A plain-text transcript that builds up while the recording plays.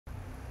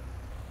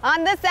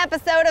On this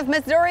episode of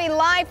Missouri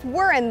Life,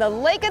 we're in the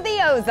Lake of the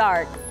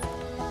Ozarks.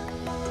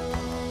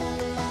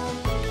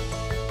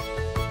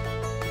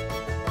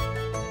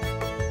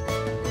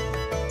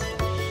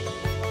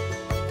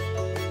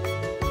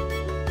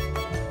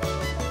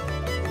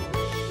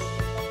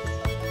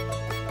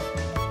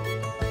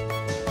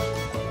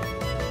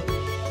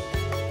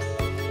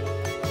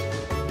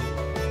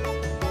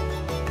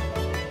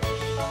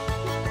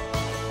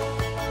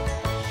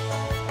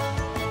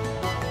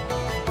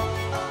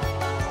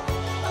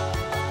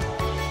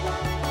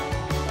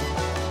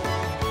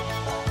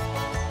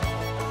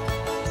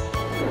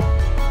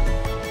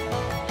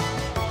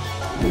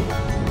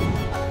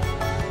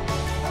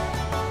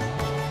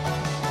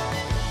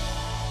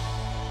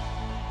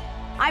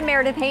 I'm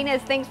Meredith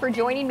Haynes. Thanks for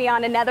joining me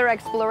on another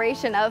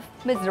exploration of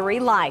Missouri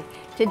Life.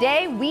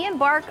 Today, we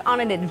embark on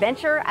an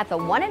adventure at the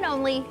one and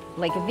only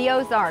Lake of the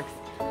Ozarks.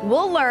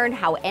 We'll learn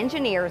how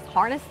engineers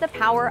harness the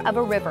power of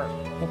a river.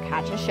 We'll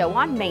catch a show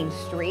on Main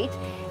Street,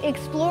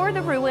 explore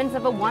the ruins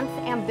of a once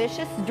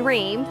ambitious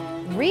dream,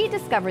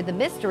 rediscover the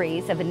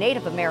mysteries of a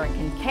Native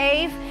American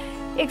cave,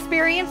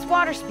 experience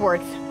water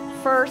sports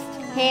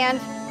firsthand,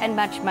 and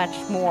much,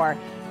 much more.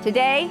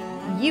 Today,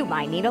 you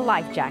might need a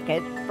life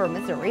jacket for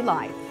Missouri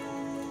Life.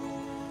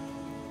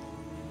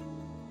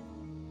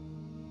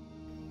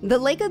 The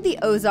Lake of the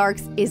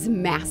Ozarks is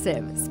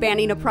massive,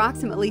 spanning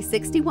approximately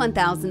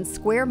 61,000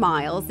 square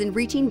miles and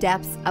reaching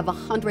depths of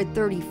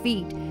 130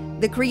 feet.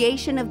 The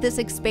creation of this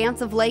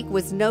expansive lake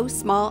was no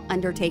small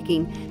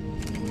undertaking.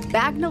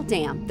 Bagnell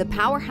Dam, the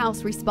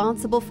powerhouse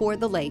responsible for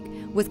the lake,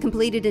 was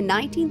completed in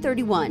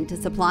 1931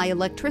 to supply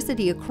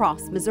electricity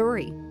across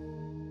Missouri.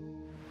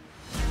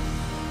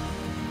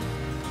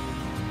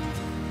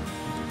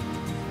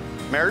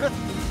 Meredith?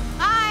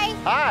 Hi.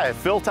 Hi,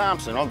 Phil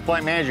Thompson. I'm the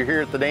plant manager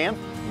here at the dam.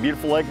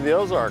 Beautiful Lake of the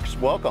Ozarks.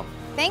 Welcome.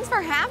 Thanks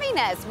for having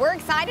us. We're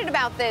excited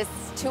about this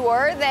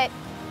tour that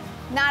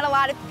not a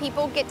lot of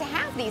people get to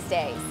have these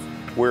days.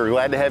 We're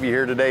glad to have you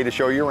here today to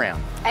show you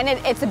around. And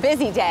it's a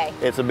busy day.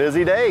 It's a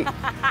busy day.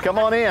 Come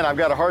on in. I've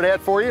got a hard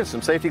hat for you,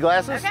 some safety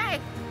glasses. Okay.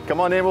 Come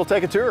on in, we'll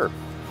take a tour.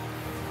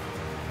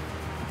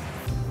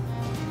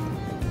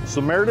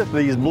 So Meredith,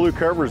 these blue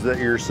covers that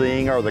you're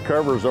seeing are the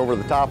covers over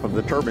the top of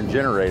the turbine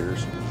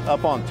generators.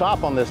 Up on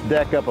top on this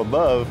deck up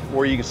above,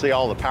 where you can see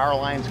all the power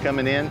lines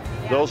coming in,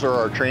 those are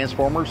our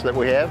transformers that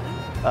we have.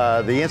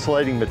 The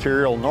insulating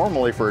material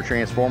normally for a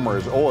transformer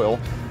is oil,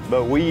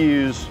 but we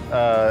use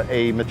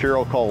a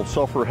material called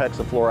sulfur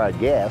hexafluoride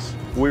gas.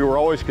 We were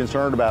always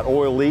concerned about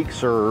oil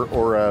leaks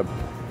or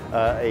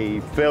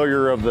a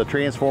failure of the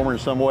transformer in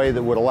some way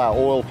that would allow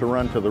oil to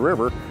run to the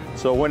river.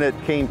 So when it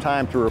came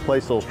time to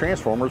replace those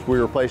transformers, we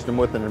replaced them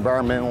with an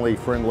environmentally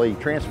friendly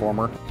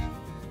transformer.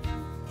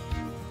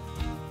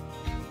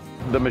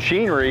 The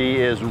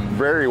machinery is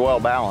very well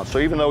balanced, so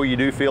even though you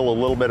do feel a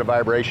little bit of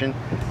vibration,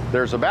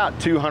 there's about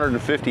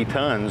 250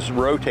 tons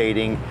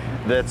rotating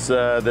that's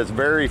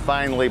very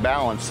finely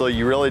balanced, so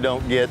you really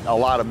don't get a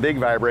lot of big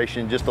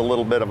vibration, just a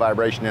little bit of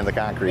vibration in the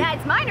concrete. Yeah,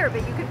 it's minor,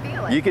 but you can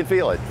feel it. You can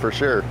feel it, for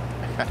sure.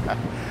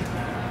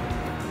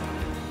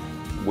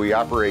 We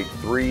operate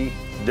 3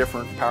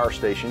 different power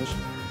stations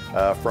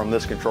from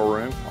this control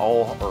room.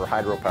 All are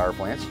hydropower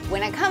plants.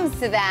 When it comes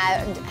to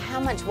that, how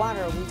much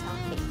water are we talking?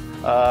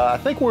 I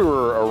think we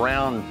were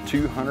around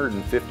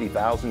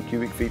 250,000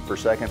 cubic feet per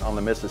second on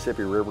the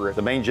Mississippi River.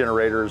 The main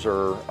generators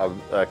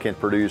can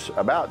produce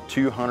about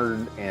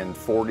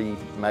 240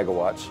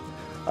 megawatts.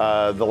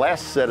 The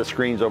last set of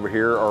screens over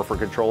here are for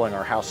controlling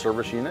our house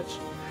service units.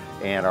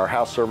 And our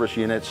house service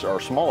units are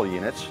small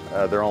units.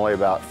 They're only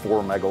about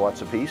 4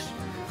 megawatts apiece.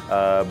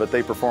 But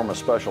they perform a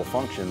special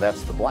function.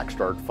 That's the black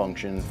start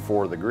function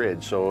for the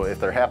grid. So if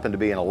there happened to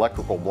be an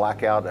electrical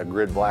blackout, a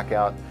grid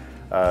blackout,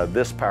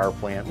 this power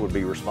plant would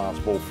be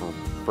responsible for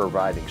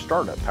providing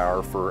startup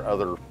power for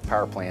other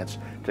power plants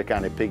to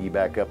kind of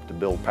piggyback up to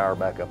build power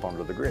back up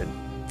onto the grid.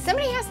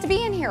 Somebody has to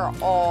be in here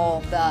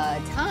all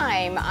the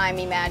time, I'm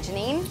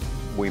imagining.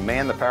 We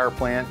man the power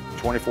plant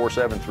 24/7,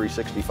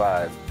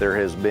 365. There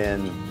has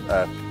been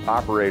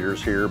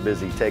operators here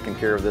busy taking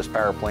care of this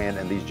power plant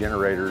and these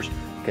generators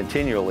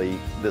continually.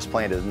 This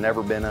plant has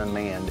never been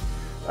unmanned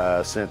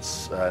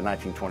since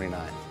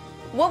 1929.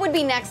 What would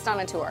be next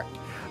on a tour?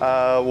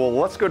 Well,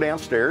 let's go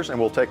downstairs and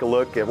we'll take a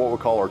look at what we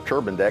call our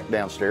turbine deck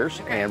downstairs,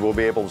 and we'll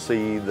be able to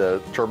see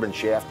the turbine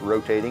shaft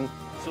rotating.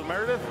 So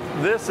Meredith,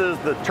 this is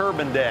the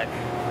turbine deck.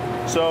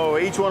 So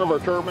each one of our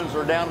turbines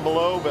are down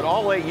below, but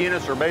all 8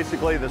 units are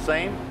basically the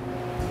same.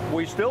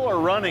 We still are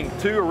running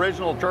 2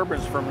 original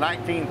turbines from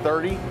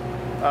 1930,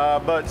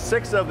 but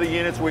 6 of the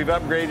units we've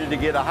upgraded to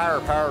get a higher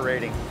power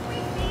rating. We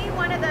see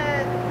one of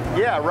the...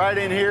 Yeah, right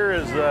in here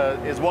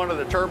is one of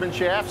the turbine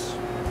shafts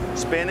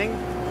spinning.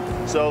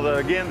 So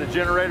again, the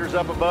generator's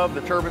up above,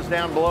 the turbine's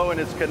down below, and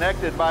it's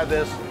connected by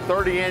this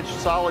 30-inch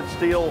solid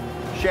steel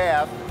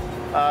shaft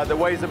that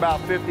weighs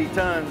about 50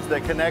 tons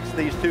that connects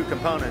these 2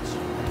 components.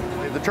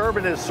 The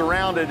turbine is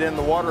surrounded in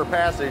the water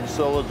passage,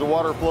 so as the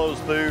water flows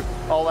through,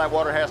 all that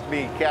water has to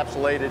be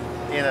encapsulated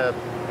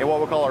in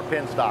what we call our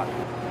penstock.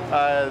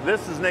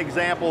 This is an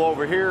example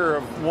over here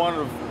of one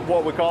of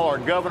what we call our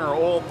governor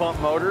oil pump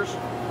motors.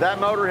 That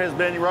motor has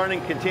been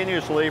running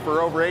continuously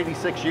for over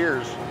 86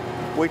 years.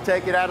 We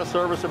take it out of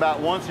service about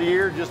once a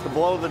year just to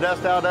blow the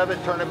dust out of it,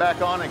 turn it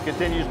back on, and it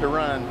continues to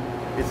run.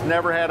 It's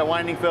never had a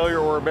winding failure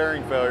or a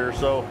bearing failure,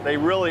 so they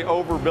really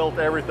overbuilt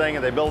everything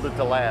and they built it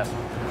to last.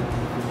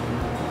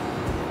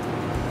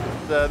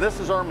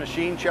 This is our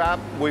machine shop.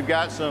 We've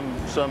got some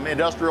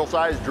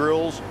industrial-sized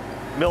drills,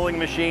 milling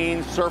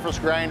machines, surface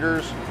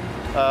grinders.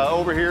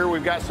 Over here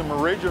we've got some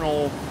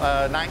original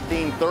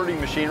 1930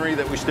 machinery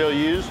that we still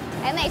use.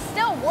 And they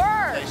still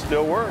work. They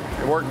still work.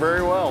 They work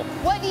very well.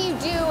 What do you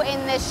do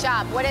in this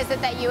shop? What is it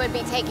that you would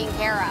be taking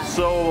care of?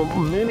 So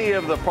many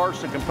of the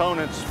parts and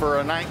components for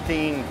a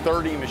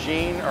 1930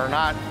 machine are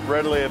not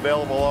readily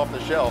available off the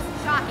shelf.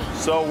 Shocking.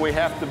 So we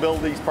have to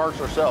build these parts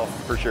ourselves,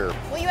 for sure.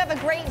 Well, you have a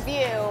great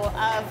view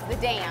of the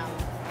dam.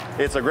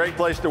 It's a great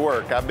place to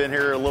work. I've been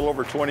here a little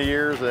over 20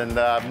 years and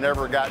I've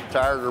never gotten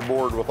tired or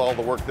bored with all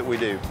the work that we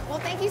do. Well,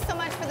 thank you so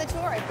much for the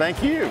tour.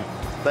 Thank you.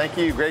 Thank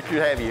you. Great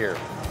to have you here.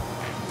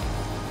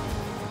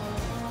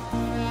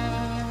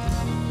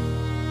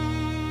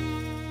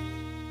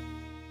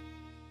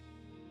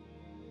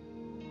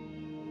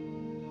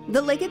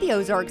 The Lake of the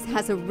Ozarks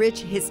has a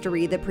rich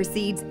history that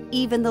precedes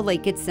even the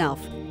lake itself.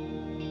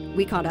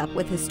 We caught up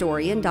with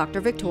historian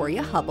Dr.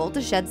 Victoria Hubbel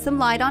to shed some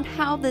light on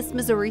how this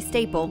Missouri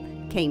staple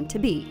came to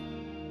be.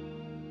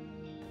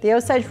 The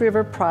Osage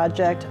River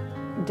project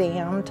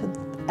dammed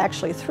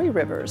actually 3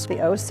 rivers,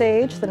 the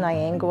Osage, the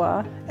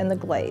Niangua, and the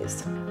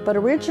Glaze. But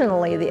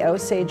originally the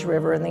Osage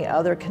River and the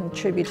other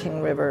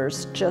contributing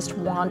rivers just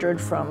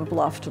wandered from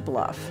bluff to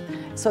bluff.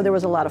 So there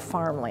was a lot of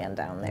farmland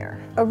down there.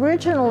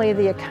 Originally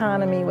the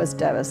economy was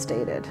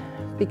devastated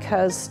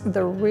because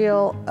the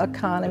real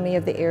economy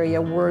of the area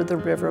were the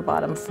river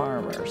bottom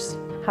farmers.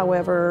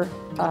 However,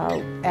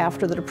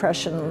 after the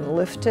Depression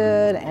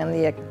lifted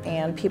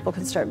and people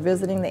could start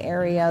visiting the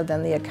area,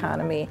 then the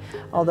economy,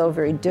 although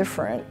very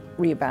different,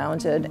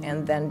 rebounded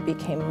and then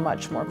became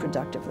much more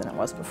productive than it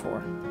was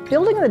before.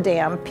 Building the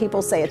dam,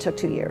 people say it took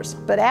 2 years,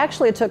 but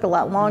actually it took a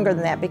lot longer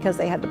than that because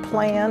they had to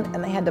plan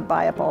and they had to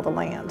buy up all the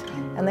land.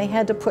 And they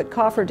had to put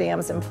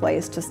cofferdams in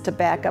place just to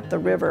back up the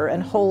river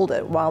and hold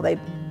it while they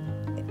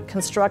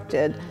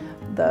constructed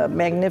the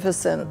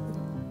magnificent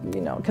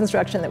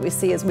construction that we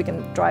see as we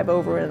can drive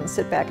over and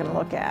sit back and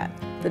look at.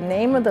 The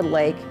name of the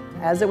lake,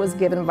 as it was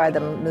given by the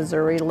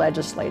Missouri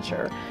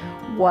legislature,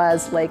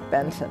 was Lake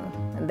Benton,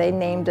 and they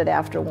named it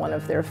after one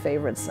of their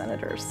favorite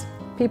senators.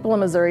 People in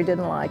Missouri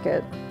didn't like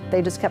it.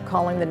 They just kept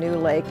calling the new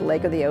lake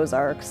Lake of the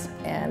Ozarks,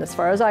 and as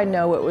far as I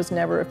know, it was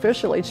never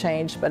officially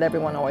changed, but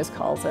everyone always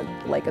calls it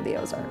Lake of the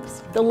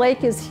Ozarks. The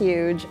lake is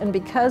huge, and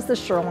because the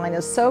shoreline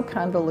is so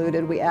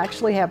convoluted, we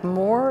actually have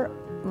more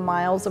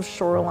miles of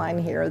shoreline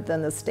here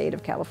than the state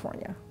of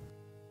California.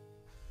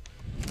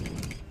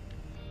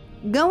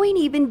 Going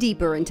even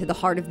deeper into the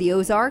heart of the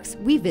Ozarks,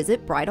 we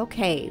visit Bridal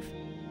Cave.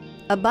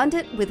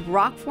 Abundant with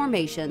rock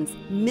formations,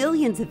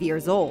 millions of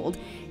years old,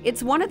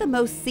 it's one of the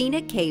most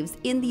scenic caves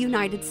in the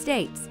United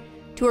States.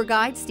 Tour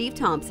guide Steve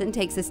Thompson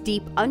takes us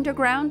deep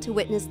underground to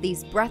witness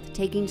these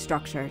breathtaking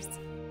structures.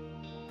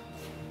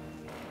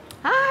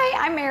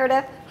 Hi, I'm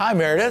Meredith. Hi,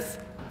 Meredith.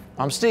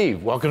 I'm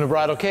Steve. Welcome to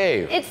Bridal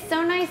Cave. It's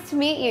so nice to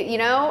meet you. You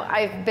know,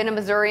 I've been a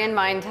Missourian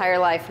my entire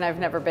life and I've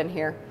never been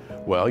here.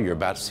 Well, you're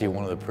about to see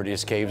one of the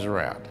prettiest caves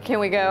around. Can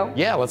we go?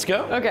 Yeah, let's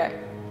go. Okay.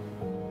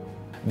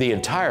 The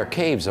entire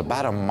cave's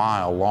about a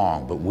mile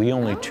long, but we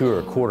only tour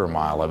a quarter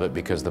mile of it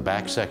because the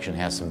back section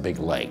has some big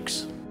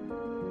lakes.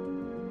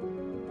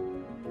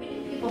 When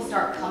did people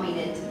start coming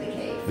into the cave?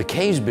 The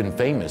cave's been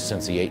famous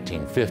since the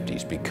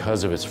 1850s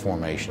because of its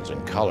formations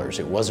and colors.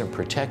 It wasn't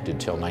protected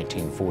till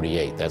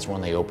 1948. That's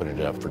when they opened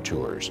it up for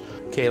tours.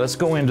 Okay, let's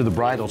go into the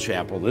bridal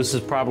chapel. This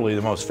is probably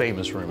the most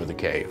famous room of the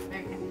cave.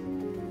 Okay.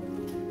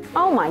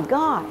 Oh my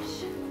gosh.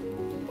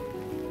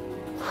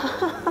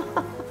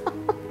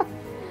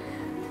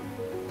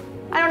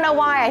 I don't know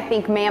why I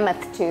think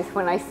mammoth tooth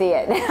when I see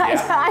it.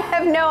 Yeah. I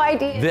have no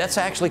idea. That's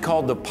actually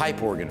called the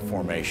pipe organ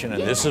formation,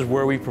 and this is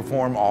where we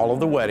perform all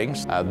of the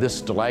weddings. This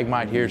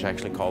stalagmite here is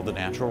actually called the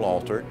natural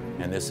altar,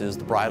 and this is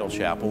the bridal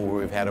chapel where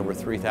we've had over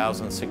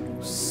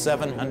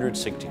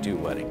 3,762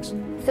 weddings.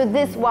 So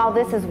while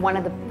this is one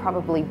of the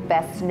probably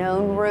best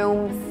known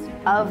rooms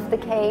of the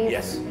cave,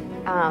 yes.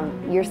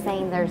 You're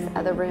saying there's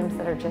other rooms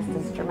that are just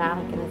as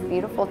dramatic and as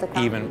beautiful to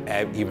come? Even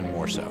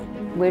more so.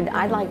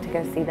 I'd like to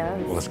go see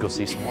those. Well, let's go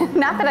see some more.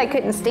 Not that I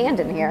couldn't stand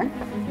in here.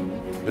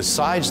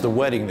 Besides the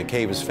wedding, the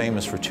cave is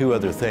famous for 2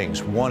 other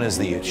things. One is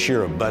the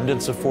sheer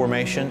abundance of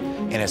formation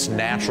and its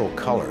natural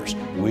colors.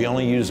 We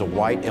only use a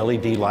white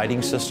LED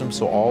lighting system,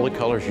 so all the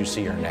colors you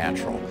see are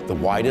natural. The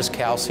white is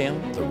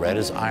calcium, the red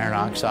is iron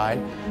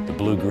oxide, the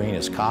blue-green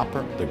is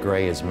copper, the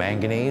gray is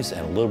manganese,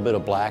 and a little bit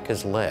of black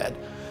is lead.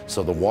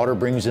 So the water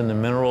brings in the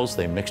minerals,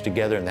 they mix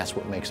together, and that's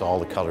what makes all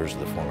the colors of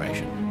the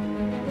formation.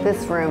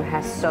 This room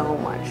has so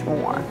much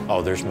more.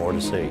 Oh, there's more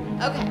to see.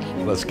 Okay.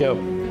 Let's go.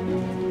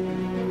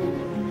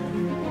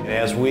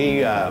 As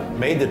we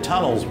made the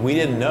tunnels, we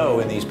didn't know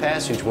in these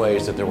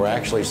passageways that there were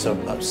actually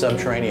some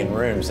subterranean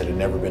rooms that had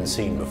never been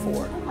seen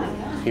before. Oh my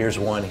gosh. Here's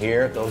one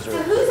here. Those are.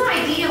 So whose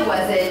idea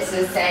was it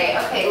to say,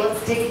 okay,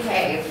 let's dig a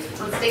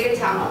cave, let's dig a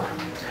tunnel?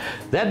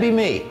 That'd be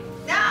me.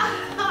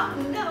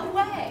 No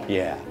way.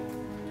 Yeah.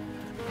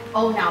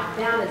 Oh, now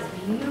that is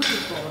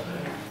beautiful.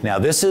 Now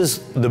this is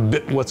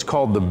what's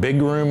called the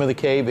big room of the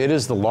cave. It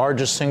is the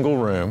largest single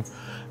room.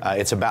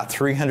 It's about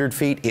 300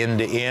 feet end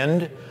to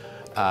end.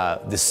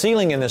 The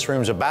ceiling in this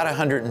room is about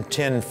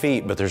 110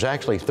 feet, but there's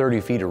actually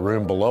 30 feet of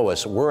room below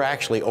us. We're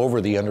actually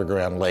over the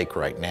underground lake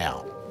right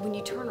now. When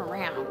you turn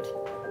around.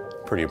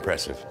 Pretty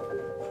impressive.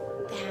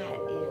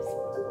 That is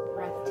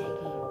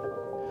breathtaking.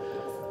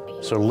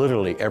 So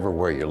literally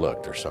everywhere you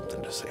look, there's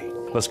something to see.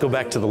 Let's go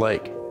back to the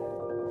lake.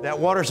 That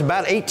water's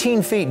about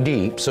 18 feet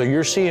deep, so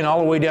you're seeing all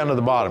the way down to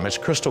the bottom. It's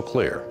crystal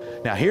clear.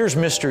 Now here's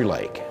Mystery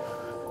Lake.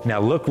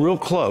 Now look real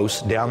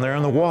close down there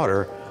in the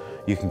water.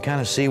 You can kind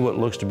of see what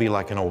looks to be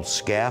like an old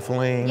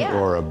scaffolding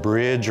or a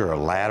bridge or a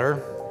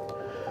ladder.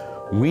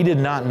 We did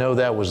not know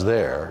that was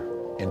there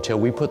until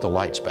we put the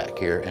lights back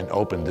here and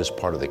opened this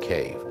part of the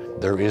cave.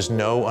 There is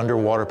no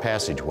underwater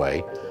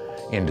passageway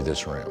into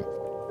this room.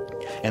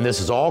 And this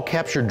is all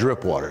captured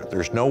drip water.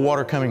 There's no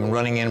water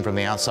running in from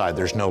the outside.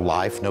 There's no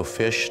life, no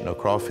fish, no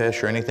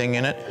crawfish or anything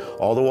in it.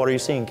 All the water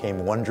you've seen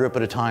came one drip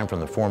at a time from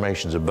the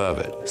formations above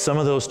it. Some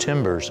of those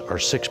timbers are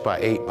 6 by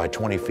 8 by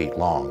 20 feet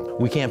long.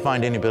 We can't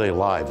find anybody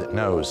alive that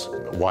knows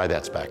why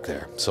that's back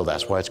there. So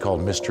that's why it's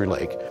called Mystery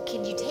Lake.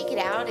 Can you take it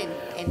out and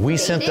we date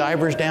sent it?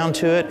 divers down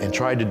to it and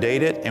tried to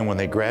date it, and when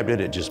they grabbed it,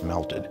 it just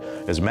melted.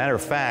 As a matter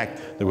of fact,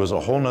 there was a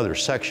whole nother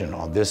section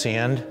on this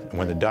end, and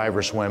when the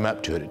divers swam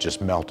up to it, it just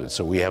melted.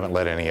 So we haven't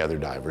let any other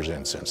divers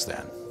in since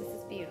then. This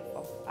is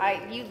beautiful.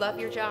 You love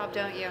your job,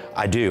 don't you?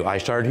 I do. I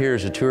started here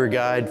as a tour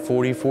guide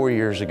 44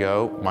 years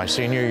ago, my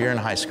senior year in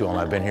high school, and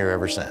I've been here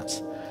ever since.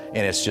 And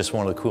it's just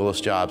one of the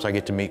coolest jobs. I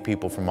get to meet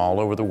people from all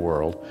over the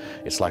world.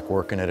 It's like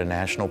working at a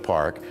national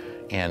park,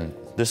 and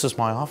this is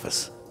my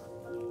office.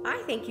 I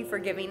thank you for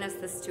giving us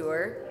this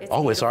tour. It's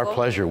It's our beautiful.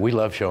 pleasure. We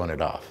love showing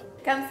it off.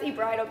 Come see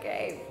Bridal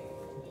Cave.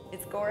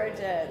 It's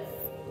gorgeous.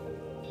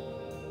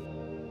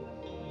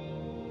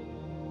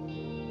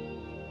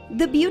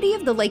 The beauty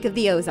of the Lake of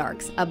the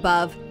Ozarks,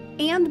 above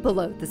and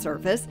below the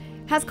surface,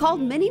 has called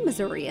many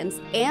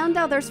Missourians and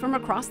others from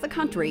across the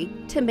country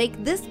to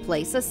make this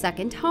place a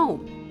second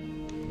home.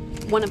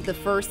 One of the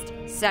first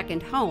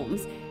second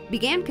homes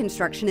began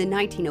construction in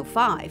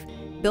 1905,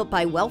 built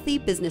by wealthy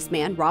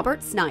businessman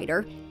Robert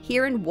Snyder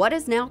here in what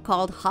is now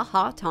called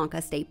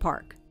Tonka State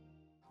Park.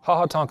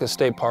 Tonka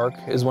State Park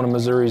is one of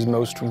Missouri's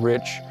most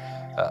rich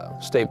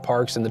state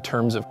parks in the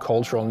terms of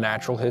cultural and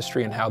natural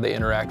history and how they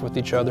interact with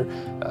each other.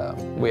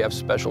 We have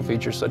special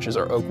features such as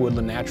our Oak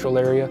Woodland Natural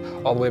Area,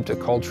 all the way up to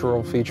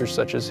cultural features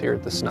such as here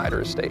at the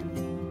Snyder Estate.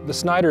 The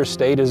Snyder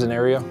Estate is an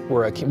area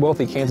where a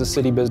wealthy Kansas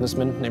City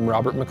businessman named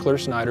Robert McClure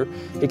Snyder,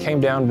 he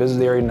came down and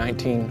visited the area in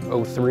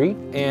 1903,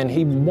 and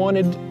he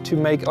wanted to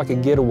make like a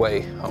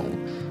getaway home.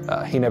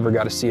 He never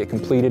got to see it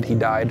completed. He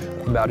died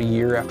about a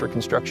year after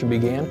construction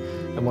began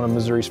in one of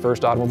Missouri's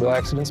first automobile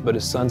accidents, but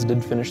his sons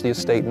did finish the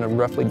estate in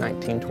roughly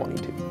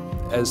 1922.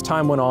 As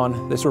time went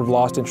on, they sort of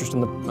lost interest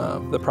in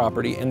the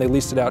property, and they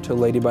leased it out to a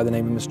lady by the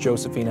name of Miss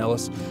Josephine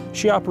Ellis.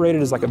 She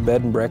operated as like a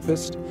bed and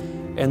breakfast,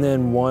 and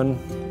then one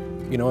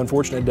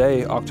unfortunate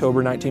day,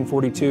 October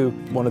 1942,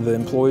 one of the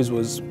employees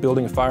was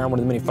building a fire on one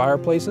of the many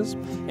fireplaces,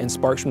 and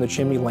sparks from the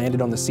chimney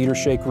landed on the cedar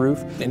shake roof,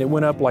 and it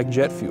went up like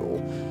jet fuel.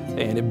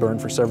 And it burned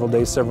for several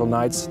days, several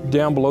nights.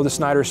 Down below the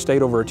Snyder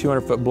Estate, over a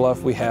 200-foot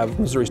bluff, we have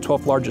Missouri's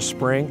 12th largest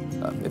spring.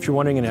 If you're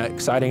wanting an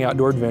exciting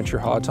outdoor adventure,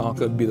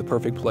 Tonka would be the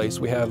perfect place.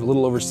 We have a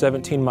little over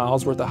 17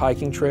 miles worth of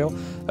hiking trail,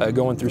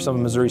 going through some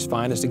of Missouri's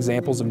finest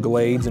examples of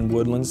glades and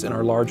woodlands in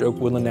our large Oak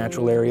Woodland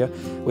Natural Area.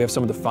 We have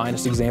some of the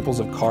finest examples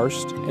of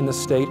karst in the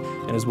state,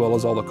 and as well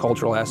as all the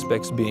cultural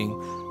aspects being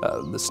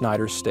the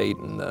Snyder Estate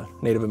and the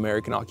Native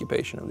American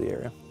occupation of the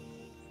area.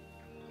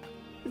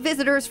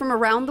 Visitors from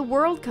around the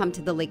world come to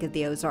the Lake of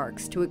the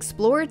Ozarks to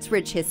explore its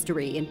rich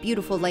history and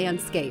beautiful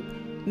landscape,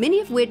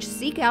 many of which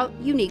seek out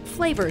unique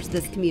flavors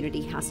this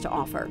community has to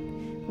offer.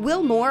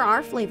 Will Moore,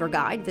 our flavor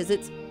guide,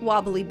 visits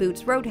Wobbly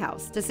Boots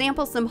Roadhouse to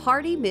sample some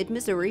hearty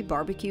mid-Missouri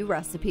barbecue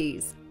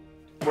recipes.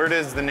 Where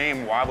does the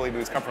name Wobbly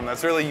Boots come from?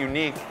 That's really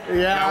unique.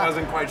 Yeah, I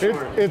wasn't quite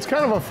sure. It's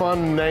kind of a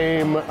fun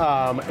name,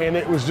 and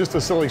it was just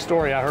a silly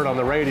story I heard on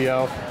the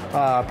radio.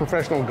 A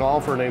professional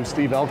golfer named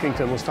Steve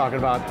Elkington was talking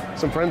about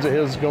some friends of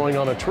his going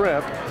on a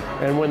trip,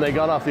 and when they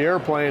got off the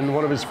airplane,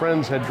 one of his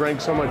friends had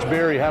drank so much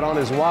beer he had on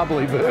his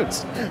wobbly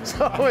boots.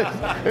 So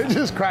it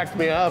just cracked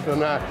me up,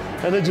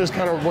 and it just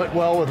kind of went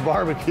well with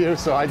barbecue,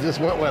 so I just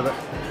went with it.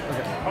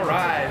 Okay. All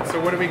right, so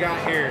what do we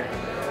got here?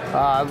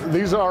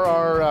 These are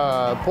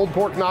our pulled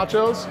pork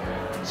nachos.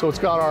 So it's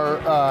got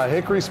our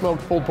hickory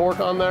smoked pulled pork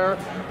on there,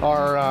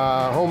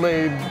 our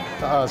homemade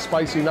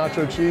spicy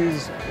nacho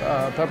cheese,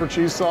 pepper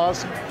cheese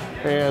sauce,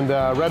 and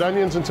red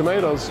onions and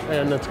tomatoes,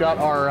 and it's got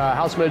our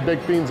house-made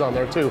baked beans on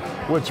there too,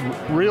 which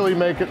really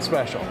make it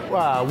special.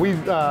 We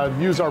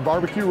use our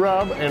barbecue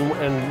rub,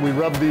 and we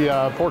rub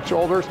the pork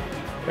shoulders,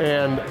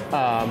 and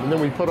then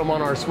we put them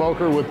on our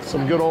smoker with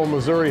some good old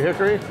Missouri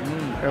hickory,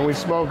 and we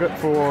smoke it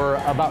for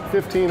about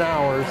 15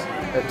 hours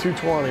at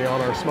 220 on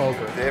our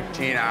smoker.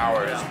 15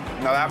 hours.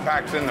 Now that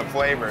packs in the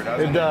flavor,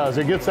 doesn't it? It does.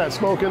 It gets that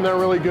smoke in there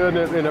really good,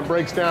 and it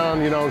breaks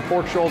down. You know,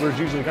 pork shoulder is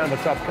usually kind of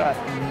a tough cut,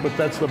 but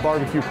that's the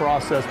barbecue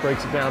process,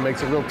 breaks it down,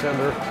 makes it real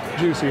tender,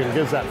 juicy, and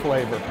gives that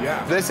flavor.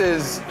 Yeah. This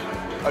is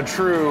a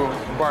true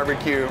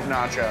barbecue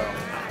nacho.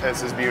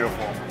 This is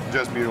beautiful,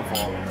 just beautiful.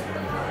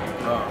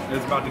 Oh,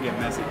 it's about to get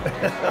messy.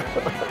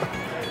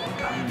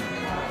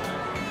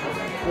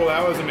 Well,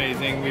 that was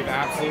amazing. We've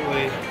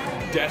absolutely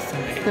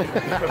decimated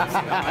those.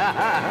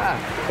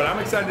 But I'm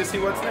excited to see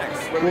what's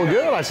next. Well,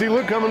 good. I see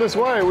Luke coming this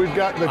way. We've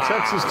got the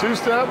Texas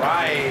two-step.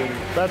 Right.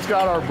 That's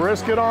got our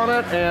brisket on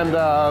it and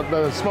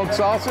the smoked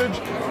sausage.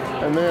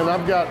 And then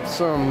I've got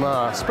some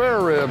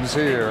spare ribs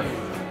here.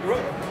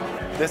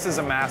 This is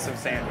a massive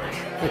sandwich.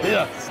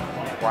 Yes.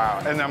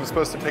 Wow. And I'm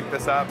supposed to pick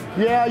this up?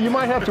 Yeah, you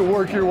might have to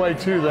work your way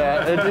to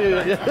that.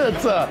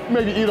 It's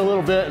maybe eat a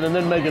little bit and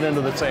then make it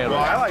into the sandwich.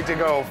 Well, I like to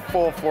go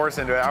full force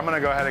into it. I'm gonna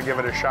go ahead and give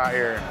it a shot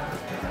here.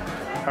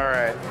 All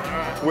right.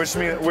 Wish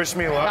me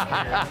luck.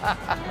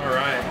 All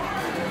right.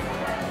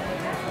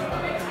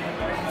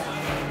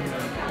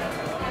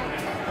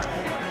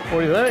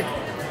 What do you think?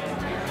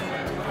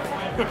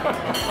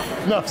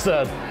 Enough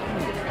said.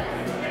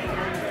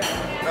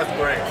 That's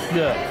great.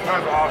 Yeah.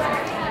 That's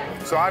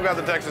awesome. So I've got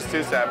the Texas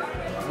two-step.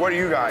 What do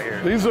you got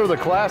here? These are the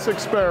classic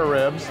spare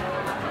ribs.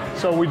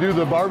 So we do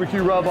the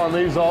barbecue rub on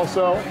these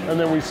also, and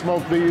then we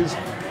smoke these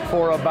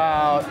for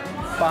about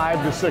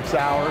 5 to 6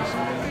 hours.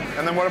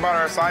 And then what about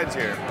our sides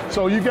here?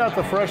 So you got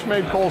the fresh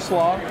made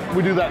coleslaw.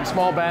 We do that in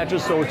small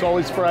batches, so it's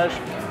always fresh.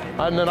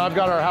 And then I've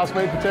got our house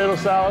made potato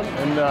salad,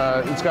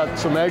 and it's got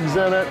some eggs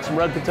in it, some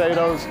red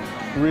potatoes,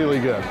 really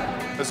good.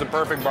 It's a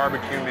perfect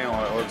barbecue meal,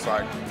 it looks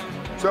like.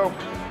 So,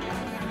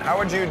 how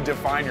would you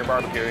define your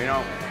barbecue? You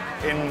know,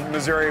 in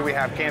Missouri we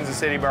have Kansas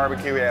City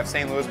barbecue, we have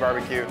St. Louis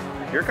barbecue.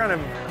 You're kind of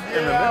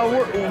in the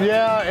middle.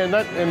 Yeah,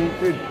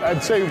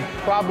 I'd say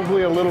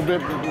probably a little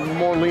bit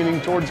more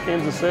leaning towards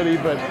Kansas City,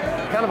 but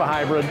kind of a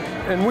hybrid.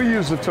 And we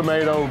use a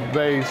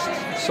tomato-based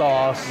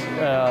sauce,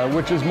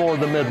 which is more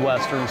the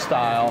Midwestern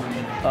style.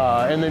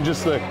 And then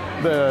just the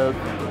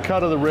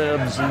cut of the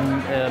ribs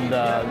and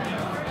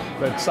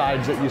the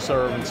sides that you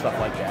serve and stuff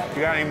like that.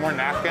 You got any more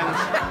napkins?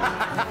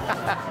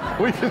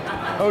 We can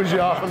hose you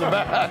off in the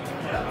back.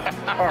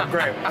 Oh,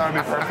 great. That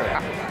would be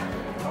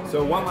perfect.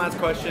 So one last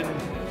question.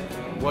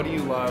 What do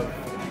you love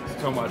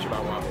so much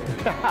about Wobbly?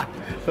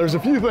 There's a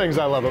few things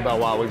I love about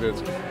Wobbly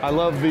Boots. I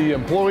love the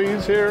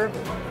employees here.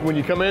 When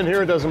you come in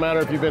here, it doesn't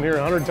matter if you've been here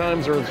 100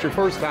 times or it's your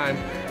first time,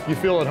 you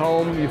feel at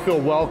home, you feel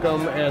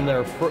welcome, and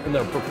they're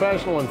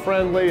professional and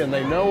friendly, and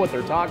they know what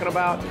they're talking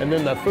about. And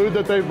then the food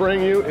that they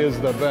bring you is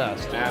the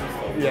best.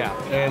 Absolutely. Yeah,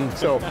 and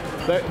so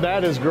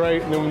that is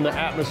great. And then the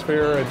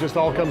atmosphere, it just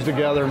all comes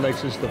together and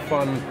makes just a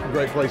fun,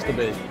 great place to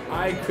be.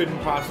 I couldn't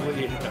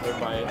possibly eat another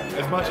bite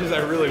as much as I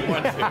really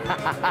want to.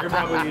 I could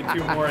probably eat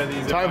 2 more of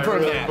these if I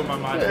really put my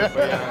mind to it.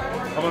 But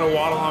yeah, I'm gonna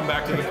waddle on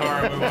back to the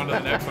car and move on to the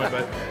next one.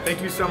 But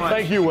thank you so much.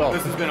 Thank you, Will.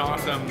 This has been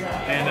awesome,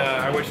 and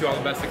I wish you all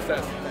the best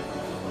success.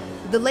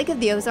 The Lake of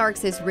the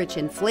Ozarks is rich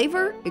in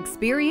flavor,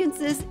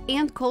 experiences,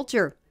 and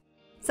culture.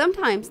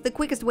 Sometimes the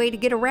quickest way to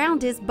get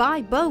around is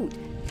by boat.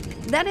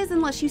 That is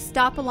unless you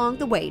stop along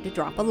the way to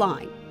drop a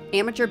line.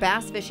 Amateur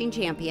bass fishing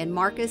champion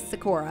Marcus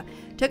Sykora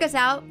took us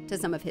out to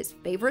some of his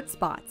favorite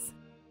spots.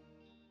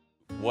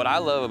 What I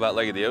love about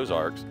Lake of the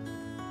Ozarks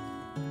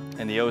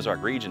in the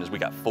Ozark region is we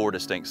got 4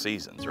 distinct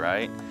seasons,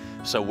 right?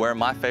 So where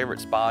my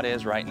favorite spot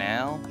is right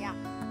now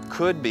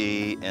could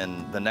be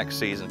in the next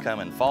season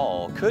coming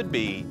fall, could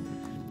be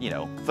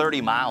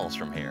 30 miles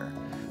from here.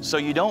 So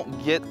you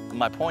don't get,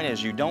 my point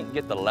is, you don't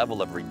get the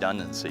level of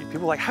redundancy.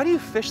 People are like, how do you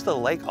fish the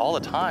lake all the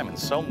time and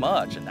so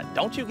much? And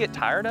don't you get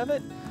tired of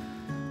it?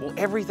 Well,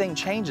 everything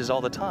changes all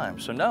the time.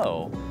 So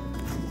no,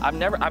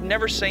 I've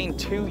never seen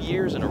 2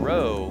 years in a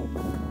row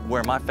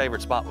where my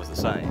favorite spot was the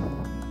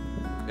same.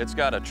 It's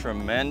got a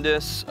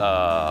tremendous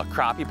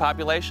crappie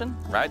population,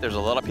 right? There's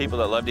a lot of people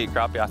that love to eat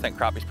crappie. I think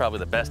crappie's probably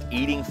the best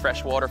eating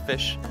freshwater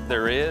fish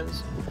there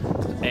is.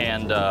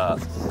 And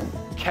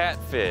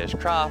catfish,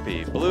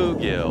 crappie,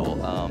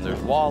 bluegill, there's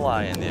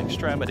walleye in the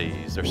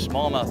extremities, there's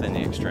smallmouth in the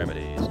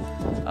extremities,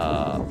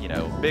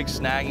 big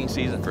snagging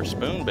season for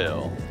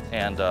spoonbill.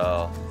 And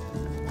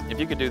if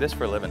you could do this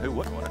for a living, who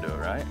wouldn't want to do it,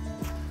 right?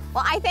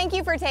 Well, I thank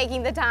you for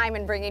taking the time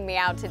and bringing me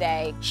out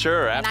today.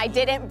 Sure. And I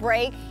didn't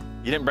break.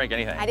 You didn't break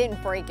anything. I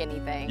didn't break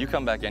anything. You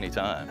come back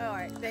anytime. All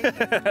right, thank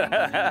you.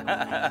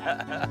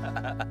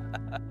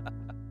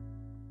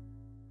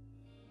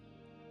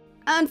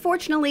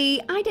 Unfortunately,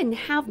 I didn't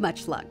have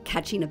much luck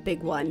catching a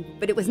big one,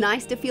 but it was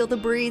nice to feel the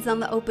breeze on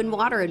the open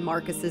water in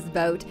Marcus's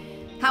boat.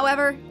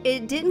 However,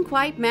 it didn't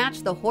quite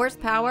match the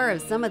horsepower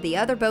of some of the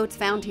other boats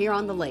found here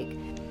on the lake.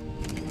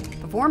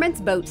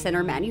 Performance Boat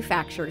Center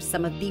manufactures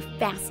some of the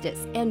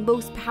fastest and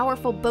most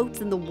powerful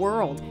boats in the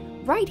world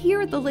right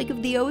here at the Lake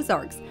of the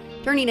Ozarks,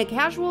 turning a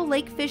casual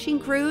lake fishing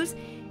cruise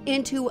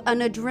into an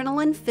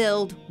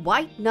adrenaline-filled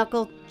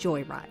white-knuckle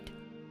joyride.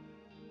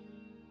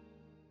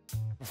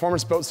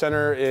 Performance Boat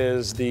Center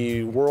is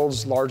the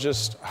world's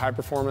largest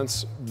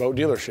high-performance boat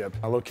dealership.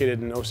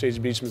 Located in Osage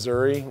Beach,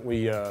 Missouri,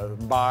 we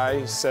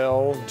buy,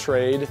 sell,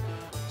 trade,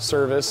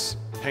 service,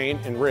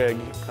 paint, and rig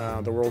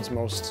the world's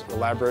most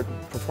elaborate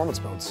performance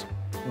boats.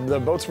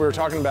 The boats we were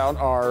talking about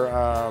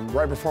are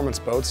Wright Performance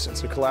Boats.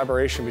 It's a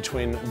collaboration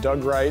between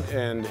Doug Wright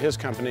and his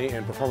company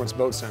and Performance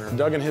Boat Center.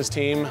 Doug and his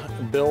team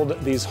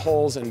build these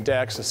hulls and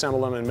decks,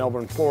 assemble them in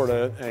Melbourne,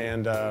 Florida,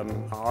 and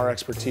our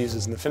expertise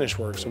is in the finish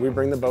work. So we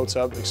bring the boats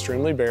up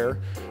extremely bare.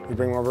 We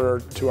bring them over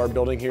to our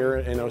building here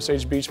in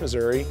Osage Beach,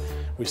 Missouri.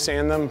 We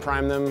sand them,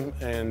 prime them,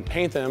 and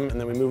paint them, and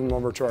then we move them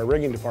over to our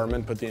rigging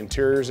department, put the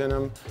interiors in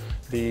them,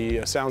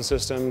 the sound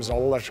systems,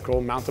 all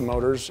electrical, mount the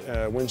motors,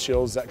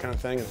 windshields, that kind of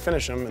thing, and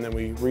finish them, and then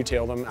we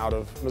retail them out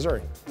of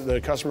Missouri.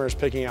 The customer is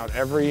picking out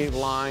every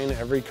line,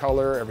 every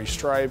color, every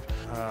stripe,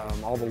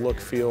 all the look,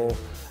 feel.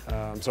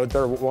 So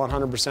they're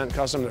 100%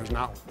 custom. There's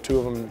not two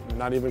of them,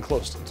 not even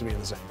close to being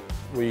the same.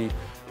 We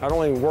not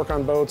only work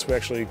on boats, we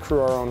actually crew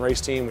our own race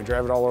team. We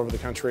drive it all over the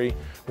country,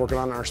 working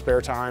on our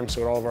spare time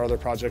so that all of our other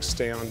projects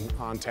stay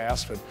on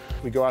task. But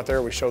we go out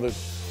there, we show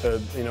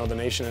the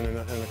nation and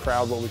the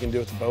crowd what we can do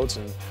with the boats,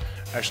 and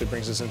actually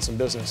brings us in some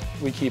business.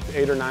 We keep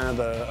 8 or 9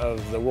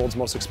 of the world's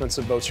most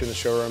expensive boats here in the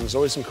showroom. There's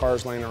always some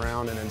cars laying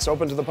around, and it's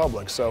open to the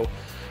public. So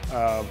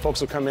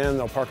folks will come in,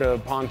 they'll park a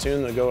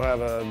pontoon, they'll go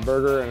have a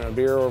burger and a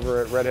beer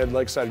over at Redhead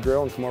Lakeside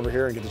Grill and come over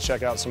here and get to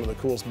check out some of the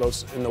coolest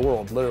boats in the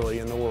world, literally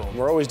in the world.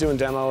 We're always doing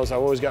demos. I've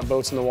always got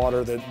boats in the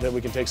water that we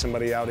can take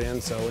somebody out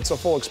in, so it's a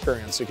full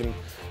experience. You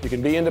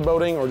can be into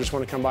boating or just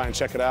want to come by and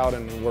check it out,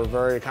 and we're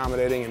very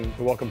accommodating and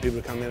we welcome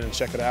people to come in and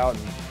check it out,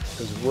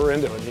 because we're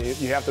into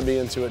it. You have to be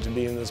into it to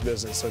be in this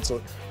business. So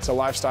it's a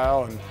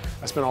lifestyle, and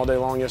I spent all day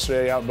long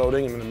yesterday out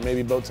boating. I'm going to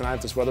maybe boat tonight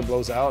if this weather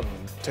blows out, and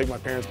take my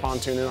parents'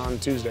 pontoon in on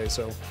Tuesday,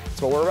 so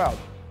that's what we're about.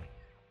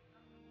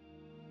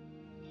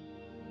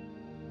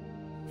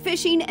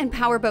 Fishing and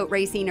powerboat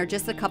racing are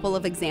just a couple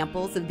of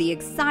examples of the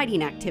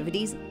exciting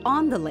activities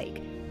on the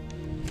lake.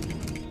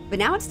 But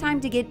now it's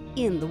time to get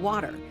in the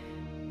water.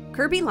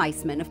 Kirby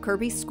Leisman of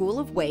Kirby's School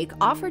of Wake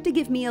offered to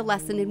give me a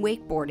lesson in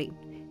wakeboarding.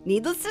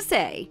 Needless to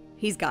say,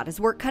 he's got his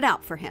work cut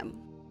out for him.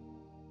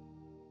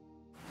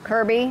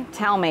 Kirby,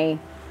 tell me,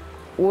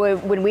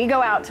 when we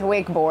go out to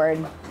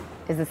wakeboard,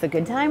 is this a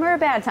good time or a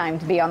bad time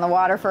to be on the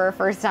water for a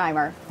first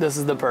timer? This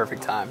is the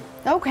perfect time.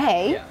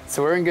 Okay. Yeah.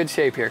 So we're in good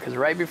shape here, because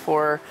right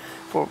before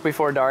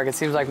dark, it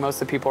seems like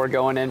most of the people are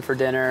going in for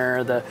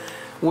dinner. The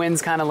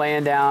wind's kind of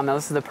laying down. Now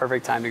this is the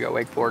perfect time to go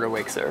wakeboard or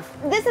wake surf.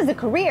 This is a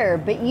career,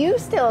 but you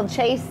still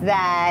chase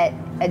that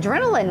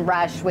adrenaline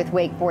rush with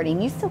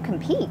wakeboarding. You still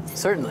compete.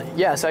 Certainly,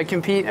 yeah. So I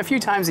compete a few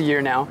times a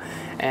year now,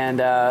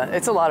 and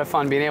it's a lot of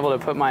fun being able to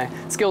put my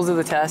skills to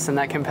the test in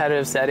that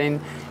competitive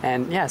setting,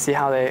 and yeah, see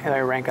how they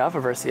rank up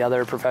versus the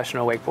other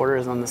professional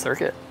wakeboarders on the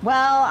circuit.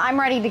 Well, I'm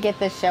ready to get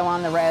this show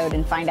on the road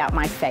and find out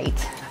my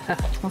fate.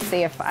 We'll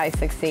see if I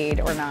succeed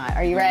or not.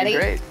 Are you ready?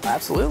 Great,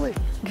 absolutely.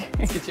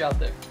 Let's get you out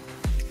there.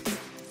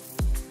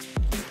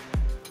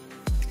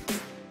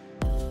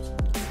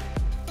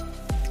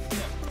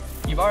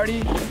 You've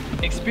already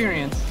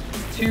experienced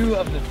 2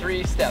 of the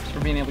 3 steps for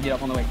being able to get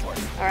up on the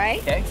wakeboard. All right.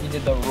 Okay, you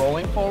did the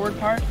rolling forward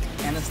part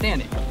and the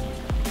standing.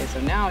 Okay,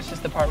 so now it's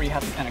just the part where you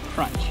have to kind of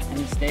crunch. And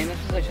you stay in this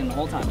position the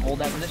whole time. Hold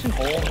that position,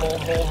 hold,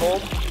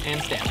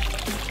 and stand.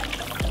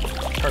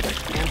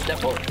 Perfect, and step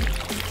forward.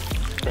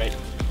 Great.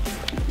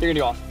 You're gonna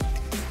do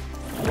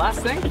awesome. Last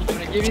thing, I'm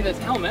gonna give you this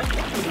helmet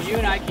so you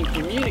and I can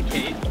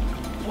communicate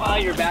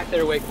while you're back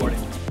there wakeboarding.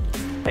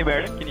 Hey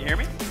Meredith, can you hear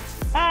me?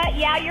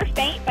 Yeah, you're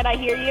faint, but I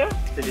hear you.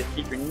 So just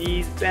keep your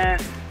knees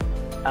bent,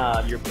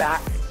 your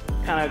back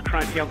kind of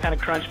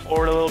crunch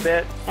forward a little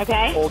bit.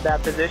 Okay. Hold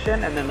that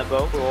position, and then the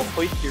boat will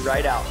hoist you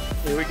right out.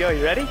 Here we go.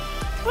 You ready?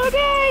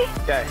 Okay.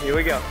 Okay, here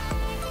we go.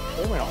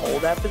 Okay, we're gonna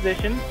hold that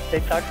position.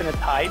 Stay tucked in a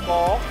tight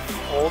ball.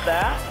 Hold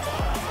that.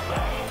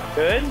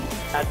 Good.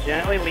 Now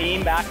gently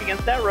lean back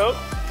against that rope.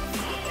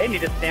 Okay,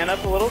 need to stand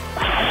up a little.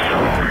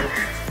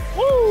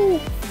 Woo!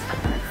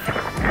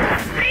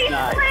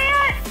 Nice.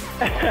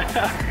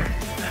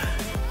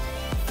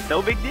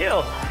 No big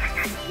deal.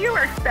 You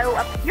are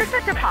you're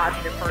such a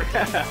positive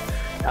person.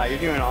 No, you're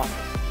doing awesome.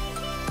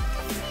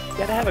 You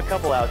gotta have a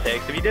couple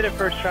outtakes. If you did it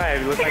first try,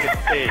 it would look like a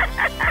stage.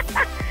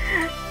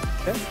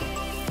 Okay.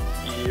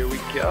 Here we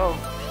go.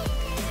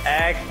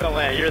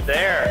 Excellent, you're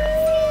there.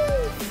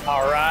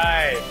 All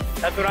right,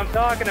 that's what I'm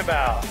talking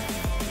about.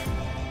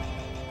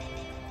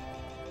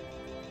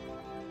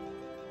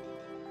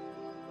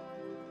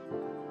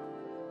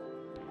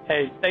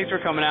 Hey, thanks for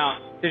coming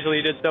out. Usually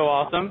you did so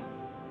awesome.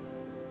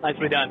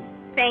 Nicely done.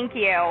 Thank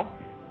you.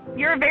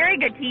 You're a very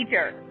good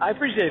teacher. I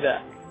appreciate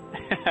that.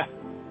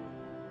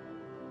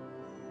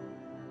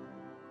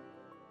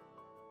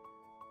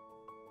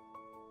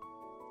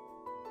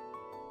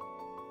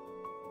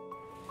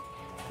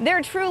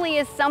 There truly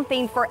is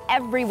something for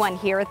everyone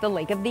here at the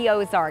Lake of the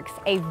Ozarks,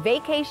 a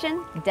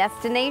vacation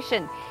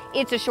destination.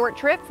 It's a short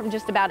trip from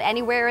just about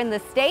anywhere in the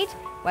state,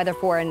 whether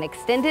for an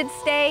extended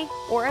stay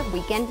or a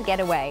weekend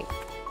getaway.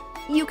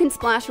 You can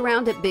splash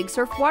around at Big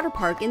Surf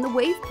Waterpark in the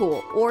wave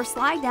pool or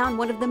slide down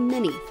one of the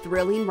many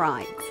thrilling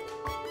rides.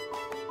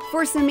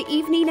 For some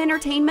evening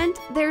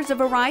entertainment, there's a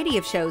variety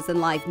of shows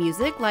and live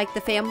music like the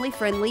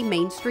family-friendly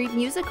Main Street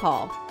Music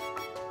Hall.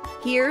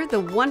 Here, the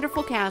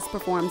wonderful cast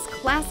performs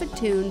classic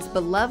tunes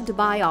beloved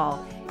by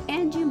all,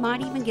 and you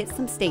might even get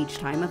some stage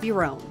time of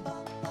your own.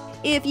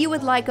 If you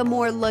would like a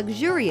more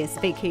luxurious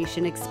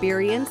vacation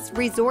experience,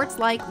 resorts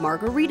like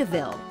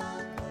Margaritaville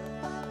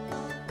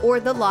or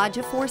the Lodge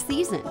of Four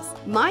Seasons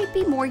might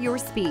be more your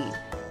speed.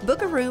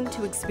 Book a room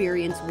to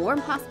experience warm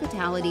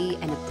hospitality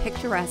and a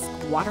picturesque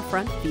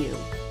waterfront view.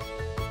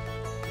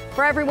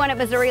 For everyone at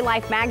Missouri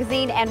Life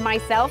Magazine and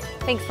myself,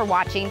 thanks for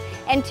watching,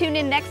 and tune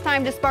in next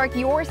time to spark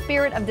your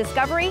spirit of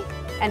discovery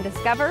and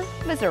discover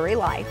Missouri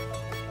Life.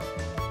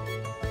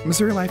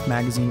 Missouri Life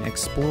Magazine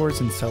explores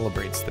and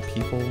celebrates the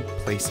people,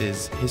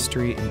 places,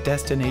 history, and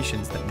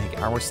destinations that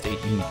make our state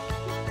unique.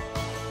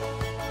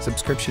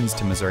 Subscriptions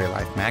to Missouri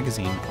Life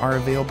Magazine are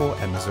available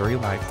at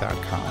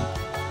MissouriLife.com.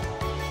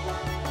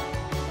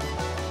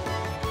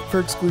 For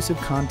exclusive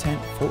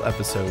content, full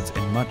episodes,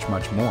 and much,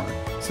 much more,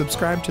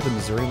 subscribe to the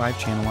Missouri Life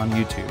channel on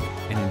YouTube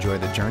and enjoy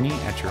the journey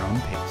at your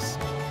own pace.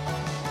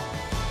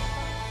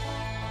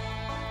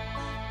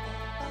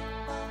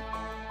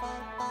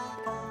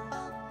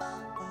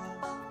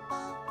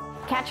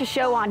 Catch a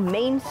show on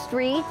Main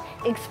Street,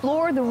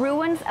 explore the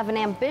ruins of an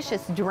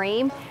ambitious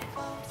dream.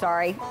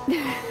 Sorry.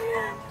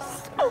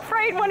 So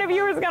afraid one of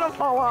you is gonna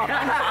fall off.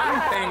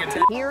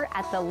 Here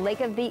at the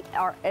Lake of the...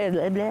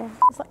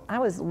 I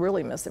was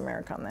really Miss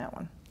America on that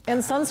one.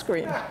 And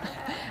sunscreen.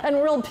 And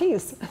world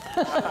peace.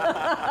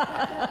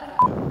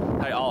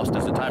 Hey, Ost,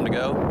 is it time to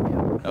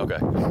go? Okay.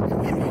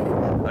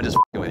 I'm just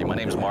f***ing with you. My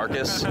name's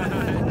Marcus,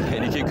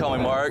 and you keep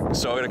calling me Mark,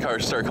 so I'm gonna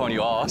start calling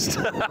you Ost.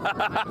 Welcome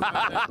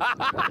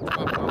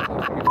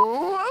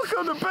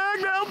to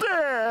Bagnell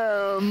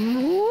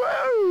Dam!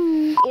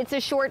 Woo! It's a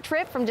short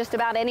trip from just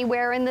about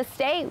anywhere in the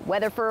state.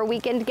 Whether for a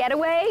weekend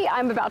getaway,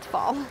 I'm about to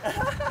fall.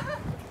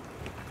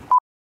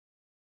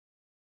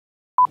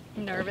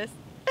 Nervous?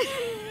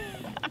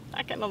 I'm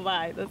not gonna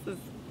lie, this is...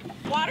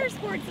 Water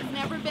sports has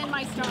never been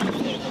my strong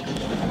suit.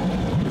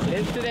 It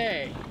is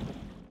today.